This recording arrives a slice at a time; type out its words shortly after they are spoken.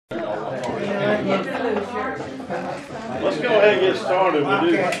Let's go ahead and get started.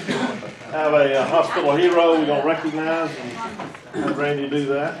 We do have a hospital hero we're going to recognize and have Randy do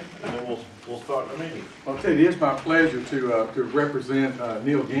that, and then we'll start the meeting. Well, I'll tell you, it's my pleasure to represent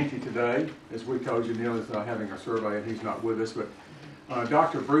Neil Ginty today. As we told you, Neil is having a survey and he's not with us, but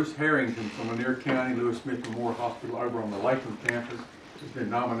Dr. Bruce Herrington from Lanier County Lewis Smith Memorial Hospital over on the Lakeland campus has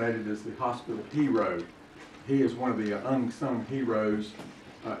been nominated as the hospital hero. He is one of the unsung heroes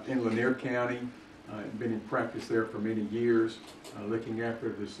in Lanier County. Been in practice there for many years, looking after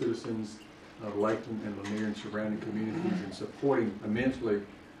the citizens of Lakeland and Lanier and surrounding communities and supporting immensely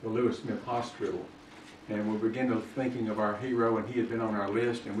the Lewis Smith Hospital. And we begin to thinking of our hero, and he had been on our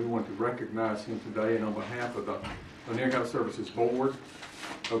list, and we want to recognize him today. And on behalf of the Lanier Health Services Board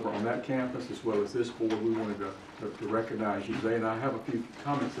over on that campus, as well as this board, we wanted to recognize you today. And I have a few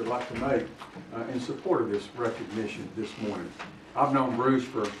comments I'd like to make in support of this recognition this morning. I've known Bruce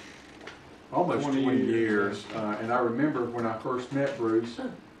for almost 20 years, and I remember when I first met Bruce,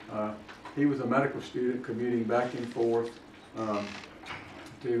 he was a medical student commuting back and forth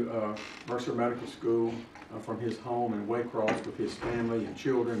to Mercer Medical School from his home in Waycross with his family and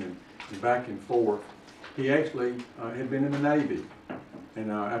children and back and forth. He actually had been in the Navy,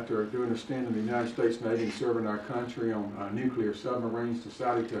 and after doing a stint in the United States Navy and serving our country on nuclear submarines,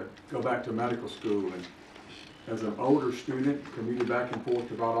 decided to go back to medical school. And as an older student, commuted back and forth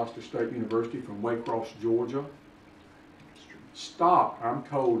to Valdosta State University from Waycross, Georgia. Stop, I'm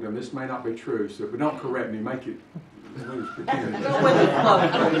told, and this may not be true, so but don't correct me, make it pretend.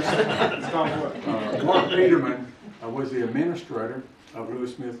 Mark Peterman was the administrator of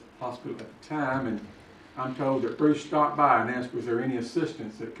Lewis Smith Hospital at the time, and I'm told that Bruce stopped by and asked was there any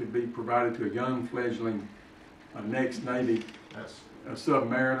assistance that could be provided to a young fledgling next Navy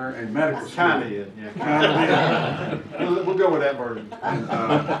submariner and medical school. Kind of it, yeah. We'll go with that version.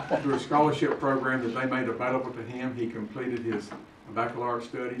 Through a scholarship program that they made available to him, he completed his baccalaureate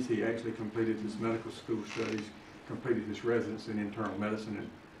studies. He actually completed his medical school studies, completed his residency in internal medicine at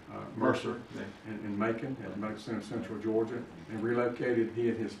Mercer in Macon at the Medical Center of Central Georgia, and relocated he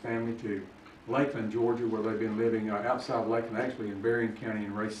and his family to Lakeland, Georgia, where they've been living outside of Lakeland, actually in Berrien County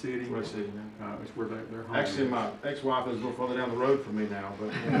in Ray City. Ray City, yeah. It's where they're home. Actually, my ex-wife is a little further down the road from me now,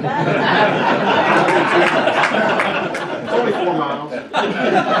 but it's only 4 miles.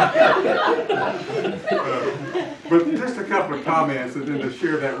 But just a couple of comments, and then to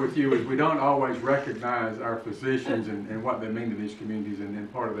share that with you is we don't always recognize our physicians and what they mean to these communities,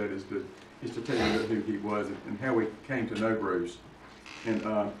 and part of that is to tell you who he was and how we came to know Bruce. And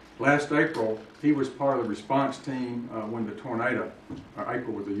last April, he was part of the response team when the tornado,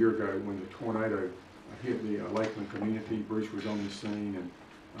 April was a year ago, when the tornado hit the Lakeland community. Bruce was on the scene and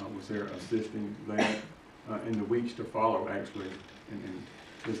was there assisting that in the weeks to follow, actually. And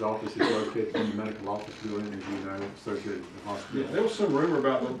his office is located in the medical office building, as you know, associated with the hospital. Yeah, there was some rumor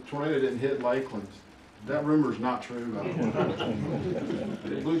about the tornado didn't hit Lakeland. That rumor is not true.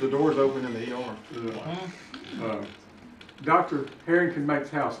 It blew the doors open in the ER. Dr. Herrington makes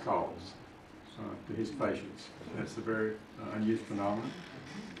house calls to his patients. That's a very unusual phenomenon.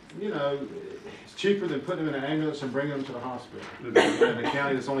 You know, it's cheaper than putting them in an ambulance and bringing them to the hospital. In a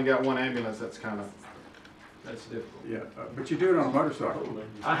county that's only got one ambulance, that's difficult. Yeah, but you do it on a motorcycle.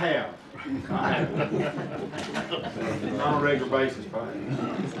 I have. Not on a regular basis, probably.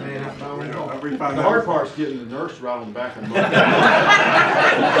 The hard part's getting the nurse right on the back of the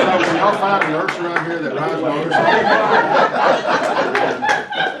motorcycle. So when y'all find a nurse around here that rides motorcycles,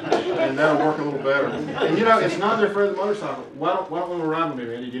 and that'll work a little better. And you know, it's not they're afraid of the motorcycle. Why don't we ride with me,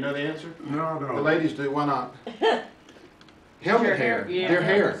 Randy? Do you know the answer? No, no. The ladies do. Why not? Helmet hair. Yeah. Their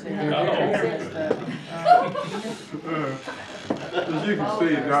hair. As you can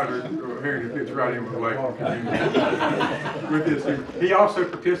see, Dr. Herrington fits right in with the Lakeland community. He also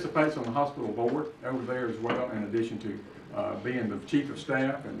participates on the hospital board over there as well, in addition to being the chief of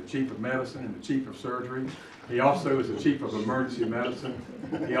staff and the chief of medicine and the chief of surgery. He also is the chief of emergency medicine.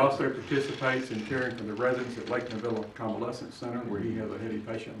 He also participates in caring for the residents at Lakelandville Convalescent Center, where he has a heavy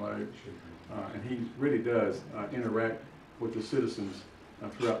patient load. And he really does interact with the citizens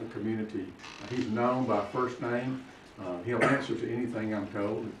throughout the community. He's known by first name. He'll answer to anything, I'm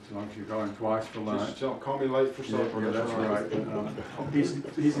told, as long as you call him twice for lunch. Just don't call me late for supper. Yeah, that's right.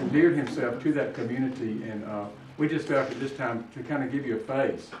 He's endeared himself to that community, and we just felt at this time to kind of give you a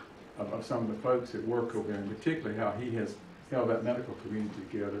face of some of the folks that work over there, and particularly how he has held that medical community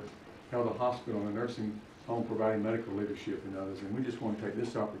together, held a hospital and a nursing home providing medical leadership and others. And we just want to take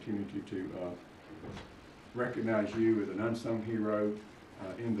this opportunity to recognize you as an unsung hero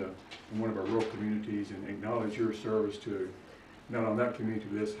in one of our rural communities, and acknowledge your service to not on that community,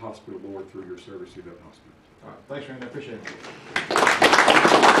 but this hospital board through your service to that hospital. All right, thanks, Randy, I appreciate it.